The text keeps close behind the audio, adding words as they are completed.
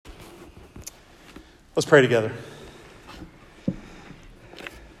Let's pray together.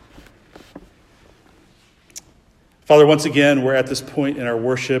 Father, once again, we're at this point in our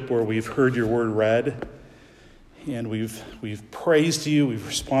worship where we've heard your word read, and we've praised you, we've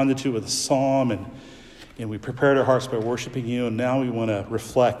responded to it with a psalm, and we prepared our hearts by worshiping you, and now we want to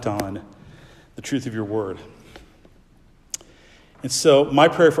reflect on the truth of your word. And so my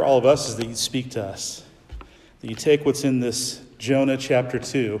prayer for all of us is that you speak to us, that you take what's in this Jonah chapter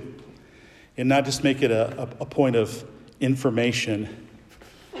 2 and not just make it a point of information,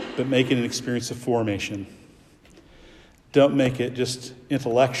 but make it an experience of formation. Don't make it just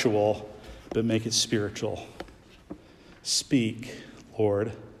intellectual, but make it spiritual. Speak,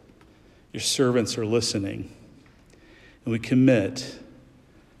 Lord. Your servants are listening, and we commit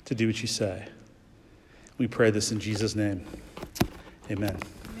to do what you say. We pray this in Jesus' name. Amen.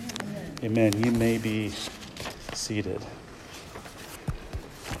 Amen. You may be seated.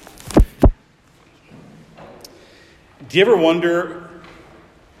 Do you ever wonder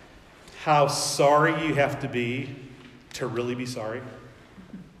how sorry you have to be to really be sorry?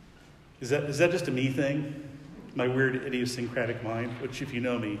 Is that just a me thing? My weird idiosyncratic mind, which if you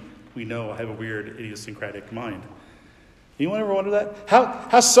know me, we know I have a weird idiosyncratic mind. Anyone ever wonder that?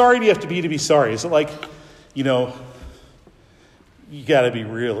 How sorry do you have to be sorry? Is it like, you got to be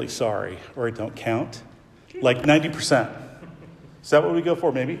really sorry or it don't count? Like 90%. Is that what we go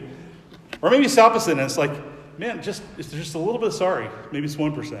for, maybe? Or maybe it's opposite, and it's like, man, it's just a little bit sorry. Maybe it's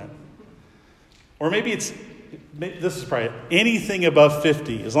 1%. Or maybe this is probably anything above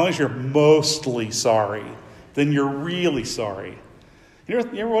 50. As long as you're mostly sorry, then you're really sorry. You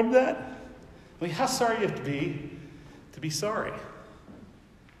ever wondered that? Like, how sorry do you have to be sorry?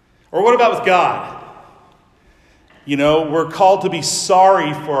 Or what about with God? We're called to be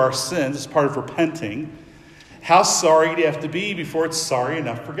sorry for our sins as part of repenting. How sorry do you have to be before it's sorry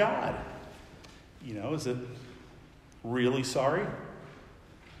enough for God? Is it really sorry?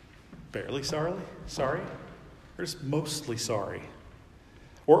 Barely sorry? Or just mostly sorry?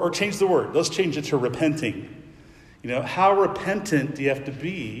 Or change the word. Let's change it to repenting. How repentant do you have to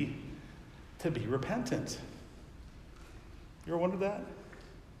be repentant? You ever wondered that?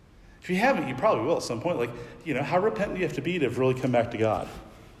 If you haven't, you probably will at some point. How repentant do you have to be to really come back to God?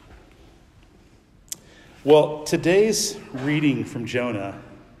 Well, today's reading from Jonah,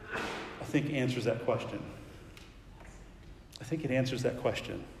 I think, answers that question. I think it answers that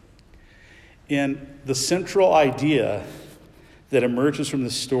question. And the central idea that emerges from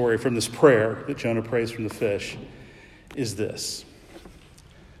this story, from this prayer that Jonah prays from the fish, is this.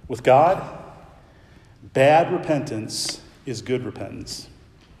 With God, bad repentance is good repentance.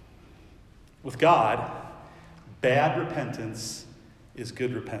 With God, bad repentance is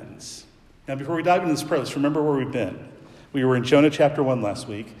good repentance. Now, before we dive into this prayer, let's remember where we've been. We were in Jonah chapter 1 last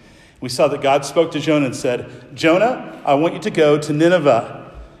week. We saw that God spoke to Jonah and said, Jonah, I want you to go to Nineveh,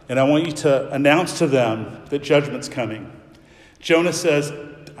 and I want you to announce to them that judgment's coming. Jonah says,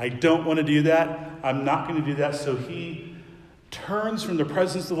 I don't want to do that. I'm not going to do that. So he turns from the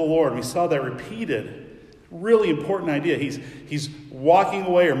presence of the Lord. We saw that repeated. Really important idea. He's walking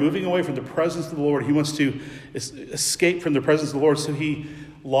away or moving away from the presence of the Lord. He wants to escape from the presence of the Lord. So he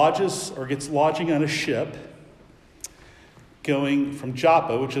lodges or gets lodging on a ship going from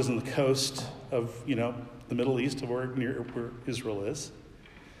Joppa, which is on the coast of, the Middle East, of where Israel is,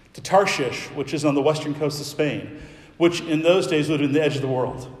 to Tarshish, which is on the western coast of Spain, which in those days would have been the edge of the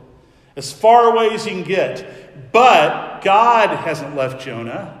world. As far away as you can get. But God hasn't left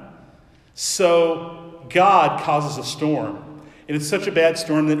Jonah, so God causes a storm. And it's such a bad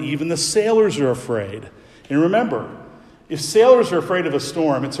storm that even the sailors are afraid. And remember, if sailors are afraid of a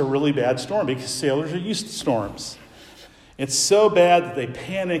storm, it's a really bad storm because sailors are used to storms. It's so bad that they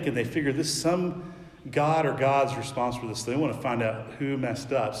panic and they figure this is some god or gods responsible for this. They want to find out who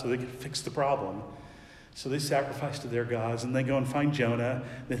messed up so they can fix the problem. So they sacrifice to their gods and they go and find Jonah.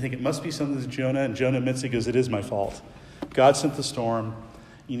 They think it must be something to Jonah. And Jonah admits, he goes, it is my fault. God sent the storm.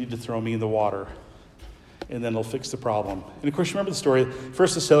 You need to throw me in the water. And then it'll fix the problem. And of course, you remember the story.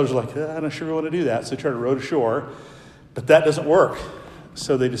 First the sailors are like, I'm not sure we want to do that. So they try to row to shore. But that doesn't work.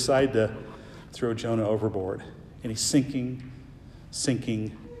 So they decide to throw Jonah overboard. And he's sinking.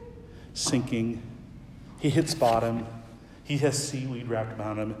 He hits bottom. He has seaweed wrapped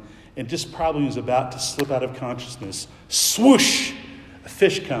around him. And just probably was about to slip out of consciousness. Swoosh! A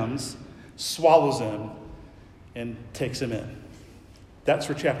fish comes, swallows him, and takes him in. That's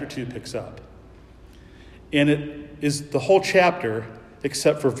where chapter 2 picks up. And it is the whole chapter,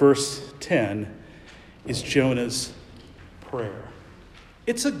 except for verse 10, is Jonah's prayer.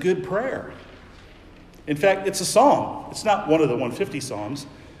 It's a good prayer. In fact, it's a psalm. It's not one of the 150 psalms,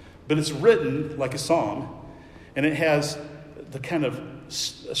 but it's written like a psalm, and it has the kind of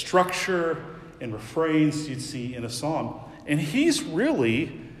structure and refrains you'd see in a psalm. And he's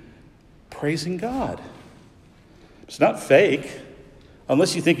really praising God. It's not fake,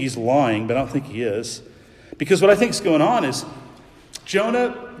 unless you think he's lying, but I don't think he is. Because what I think is going on is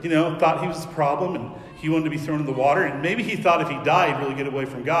Jonah, thought he was the problem, and he wanted to be thrown in the water, and maybe he thought if he died, he'd really get away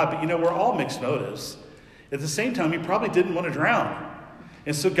from God. But we're all mixed motives. At the same time, he probably didn't want to drown.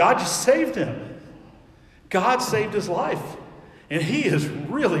 And so God just saved him. God saved his life. And he is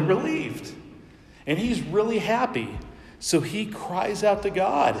really relieved. And he's really happy. So he cries out to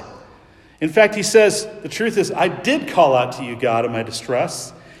God. In fact, he says, the truth is, I did call out to you, God, in my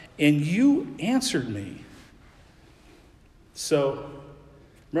distress, and you answered me. So,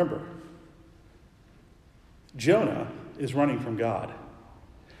 remember, Jonah is running from God.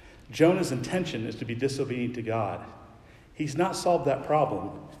 Jonah's intention is to be disobedient to God. He's not solved that problem.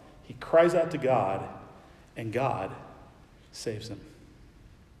 He cries out to God, and God saves him.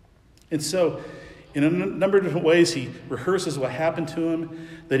 And so, in a number of different ways, he rehearses what happened to him,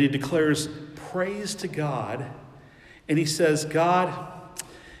 that he declares praise to God, and he says, God,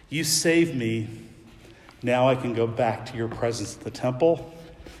 you saved me. Now I can go back to your presence at the temple,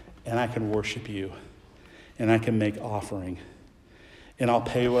 and I can worship you, and I can make offering, and I'll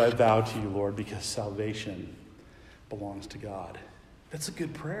pay what I vowed to you, Lord, because salvation belongs to God. That's a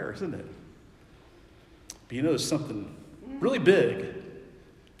good prayer, isn't it? But there's something really big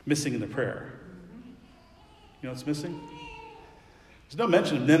missing in the prayer. You know what's missing? There's no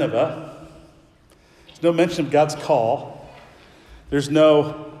mention of Nineveh. There's no mention of God's call. There's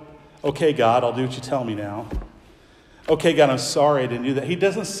no, okay, God, I'll do what you tell me now. Okay, God, I'm sorry I didn't do that. He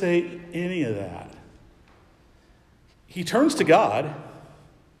doesn't say any of that. He turns to God,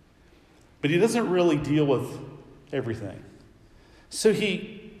 but he doesn't really deal with everything. So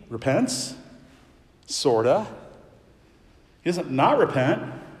he repents, sorta. He doesn't not repent,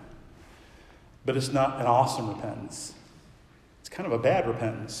 but it's not an awesome repentance. It's kind of a bad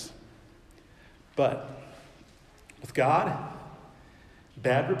repentance. But with God,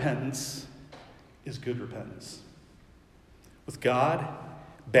 bad repentance is good repentance. With God,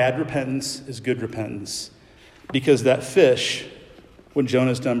 bad repentance is good repentance. Because that fish, when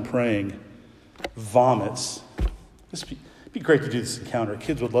Jonah's done praying, vomits. It'd be great to do this encounter.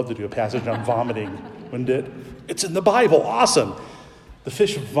 Kids would love to do a passage on vomiting, wouldn't it? It's in the Bible. Awesome. The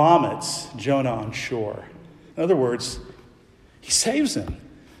fish vomits Jonah on shore. In other words, he saves him.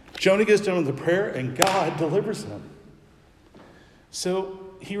 Jonah gets done with the prayer, and God delivers him. So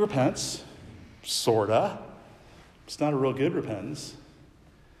he repents, sorta. It's not a real good repentance,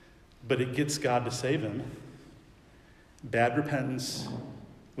 but it gets God to save him. Bad repentance,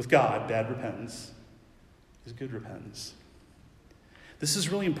 with God, bad repentance is good repentance. This is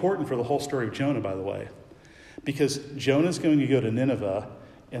really important for the whole story of Jonah, by the way, because Jonah's going to go to Nineveh,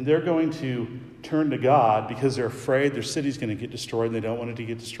 and they're going to turn to God because they're afraid their city's going to get destroyed, and they don't want it to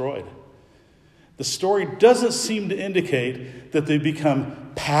get destroyed. The story doesn't seem to indicate that they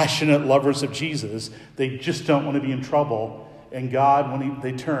become passionate lovers of Jesus. They just don't want to be in trouble, and God, when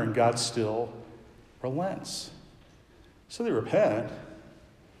they turn, God still relents. So they repent.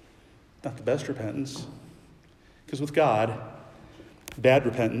 Not the best repentance. Because with God, bad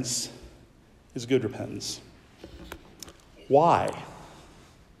repentance is good repentance. Why?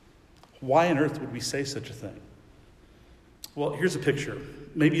 Why on earth would we say such a thing? Well, here's a picture.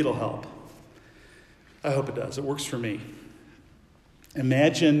 Maybe it'll help. I hope it does. It works for me.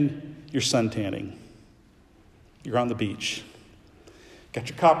 Imagine you're suntanning. You're on the beach. Got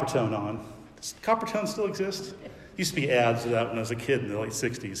your copper tone on. Does copper tone still exist? Used to be ads of that when I was a kid in the late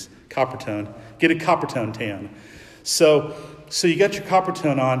 60s. Copper tone. Get a copper tone tan. So you got your copper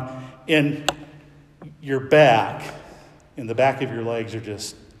tone on, and your back and the back of your legs are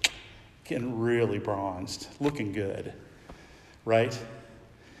just getting really bronzed, looking good, right?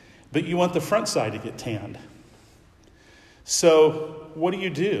 But you want the front side to get tanned. So what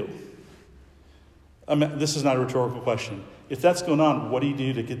do? I mean, this is not a rhetorical question. If that's going on, what do you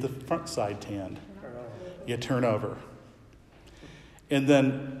do to get the front side tanned? You turn over. And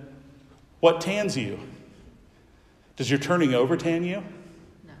then what tans you? Does your turning over tan you?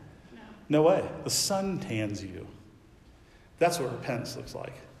 No way. The sun tans you. That's what repentance looks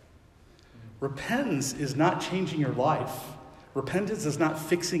like. Repentance is not changing your life. Repentance is not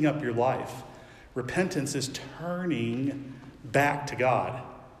fixing up your life. Repentance is turning back to God.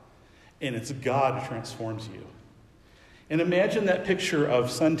 And it's God who transforms you. And imagine that picture of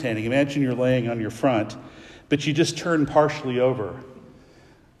suntanning. Imagine you're laying on your front, but you just turn partially over.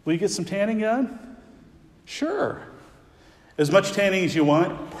 Will you get some tanning done? Sure. As much tanning as you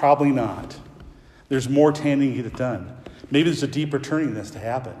want? Probably not. There's more tanning to get done. Maybe there's a deeper turning that's to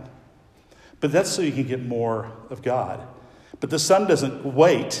happen. But that's so you can get more of God. But the sun doesn't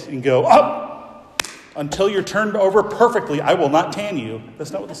wait and go, until you're turned over perfectly, I will not tan you. That's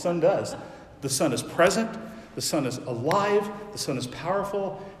not what the sun does. The sun is present. The sun is alive. The sun is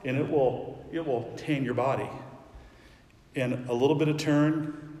powerful. And it will tan your body. And a little bit of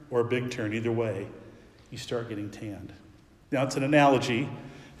turn or a big turn, either way, you start getting tanned. Now, it's an analogy.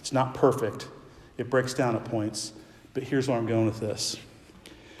 It's not perfect. It breaks down at points. But here's where I'm going with this.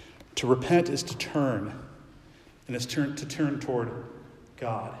 To repent is to turn. And it's to turn toward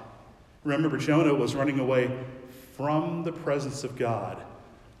God. Remember, Jonah was running away from the presence of God.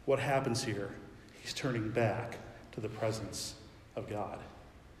 What happens here? He's turning back to the presence of God.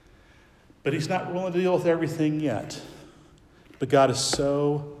 But he's not willing to deal with everything yet. But God is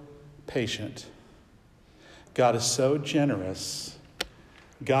so patient. God is so generous.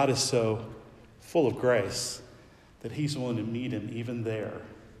 God is so full of grace that he's willing to meet him even there.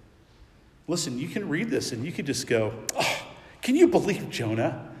 Listen, you can read this and you can just go, can you believe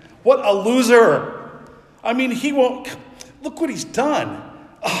Jonah? What a loser. I mean, he won't. Look what he's done.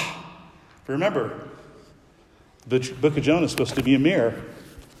 Remember, the book of Jonah is supposed to be a mirror.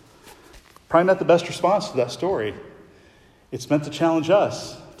 Probably not the best response to that story. It's meant to challenge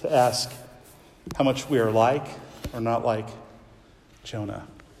us to ask how much we are like or not like Jonah.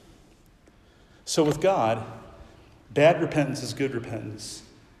 So with God, bad repentance is good repentance,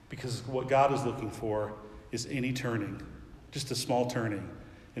 because what God is looking for is any turning, just a small turning,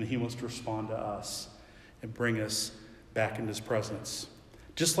 and he wants to respond to us and bring us back into his presence.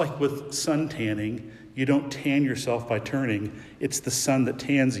 Just like with sun tanning, you don't tan yourself by turning. It's the sun that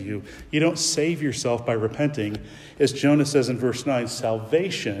tans you. You don't save yourself by repenting. As Jonah says in verse 9,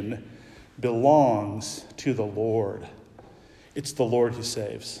 salvation belongs to the Lord. It's the Lord who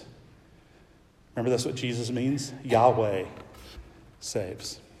saves. Remember, that's what Jesus means? Yahweh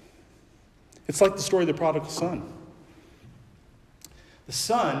saves. It's like the story of the prodigal son. The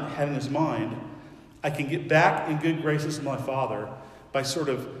son had in his mind, I can get back in good graces with my father by sort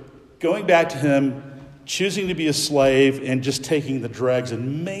of going back to him, choosing to be a slave, and just taking the dregs,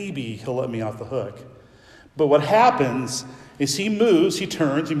 and maybe he'll let me off the hook. But what happens is he moves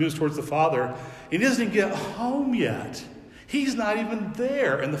towards the father, and he doesn't even get home yet. He's not even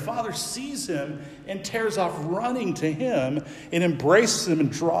there. And the father sees him and tears off running to him and embraces him and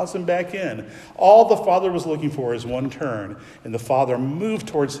draws him back in. All the father was looking for is one turn. And the father moved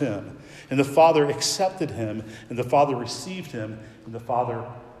towards him. And the father accepted him. And the father received him. And the father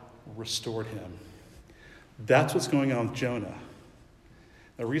restored him. That's what's going on with Jonah.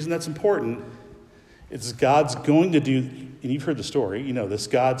 The reason that's important is God's going to do, and you've heard the story, you know this,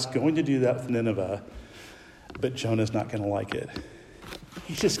 God's going to do that with Nineveh. But Jonah's not going to like it.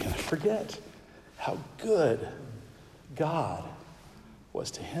 He's just going to forget how good God was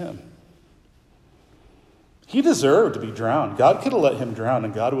to him. He deserved to be drowned. God could have let him drown,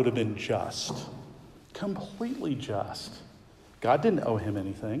 and God would have been just. Completely just. God didn't owe him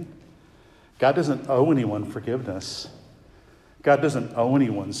anything. God doesn't owe anyone forgiveness. God doesn't owe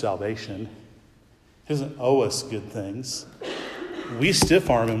anyone salvation. He doesn't owe us good things. We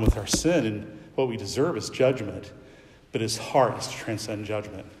stiff-arm him with our sin, and what we deserve is judgment, but his heart is to transcend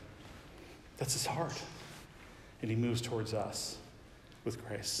judgment. That's his heart. And he moves towards us with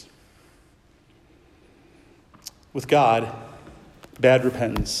grace. With God, bad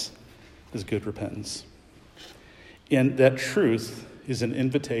repentance is good repentance. And that truth is an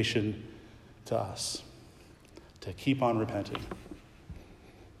invitation to us to keep on repenting.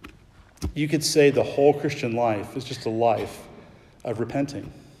 You could say the whole Christian life is just a life of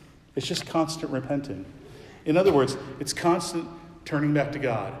repenting. It's just constant repenting. In other words, it's constant turning back to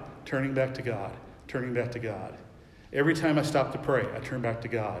God, turning back to God, turning back to God. Every time I stop to pray, I turn back to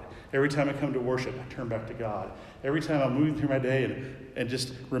God. Every time I come to worship, I turn back to God. Every time I'm moving through my day and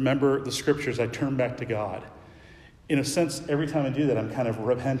just remember the scriptures, I turn back to God. In a sense, every time I do that, I'm kind of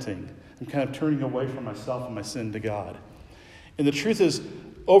repenting. I'm kind of turning away from myself and my sin to God. And the truth is,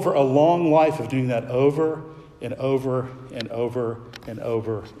 over a long life of doing that over and over and over and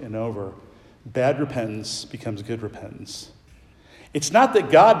over and over, bad repentance becomes good repentance. It's not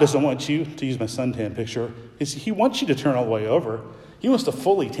that God doesn't want you, to use my suntan picture, he wants you to turn all the way over. He wants to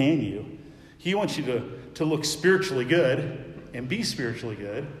fully tan you. He wants you to look spiritually good and be spiritually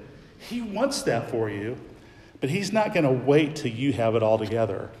good. He wants that for you, but he's not going to wait till you have it all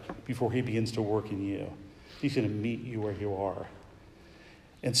together before he begins to work in you. He's going to meet you where you are.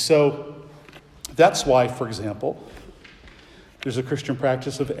 And so that's why, for example, there's a Christian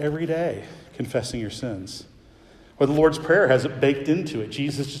practice of every day confessing your sins. Or the Lord's Prayer has it baked into it.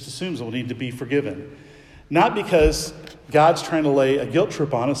 Jesus just assumes we'll need to be forgiven. Not because God's trying to lay a guilt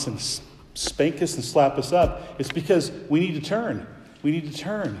trip on us and spank us and slap us up. It's because we need to turn. We need to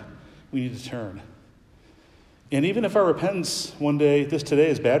turn. We need to turn. And even if our repentance one day, today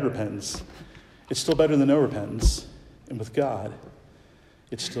is bad repentance, it's still better than no repentance. And with God,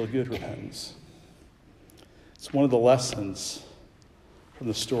 it's still good repentance. It's one of the lessons from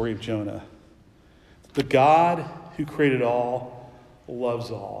the story of Jonah. The God who created all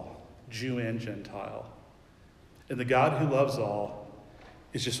loves all, Jew and Gentile. And the God who loves all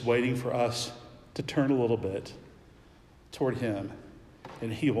is just waiting for us to turn a little bit toward him,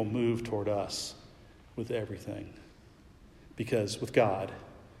 and he will move toward us with everything. Because with God,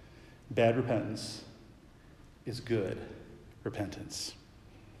 bad repentance is good repentance.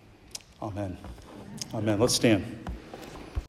 Amen. Amen. Let's stand.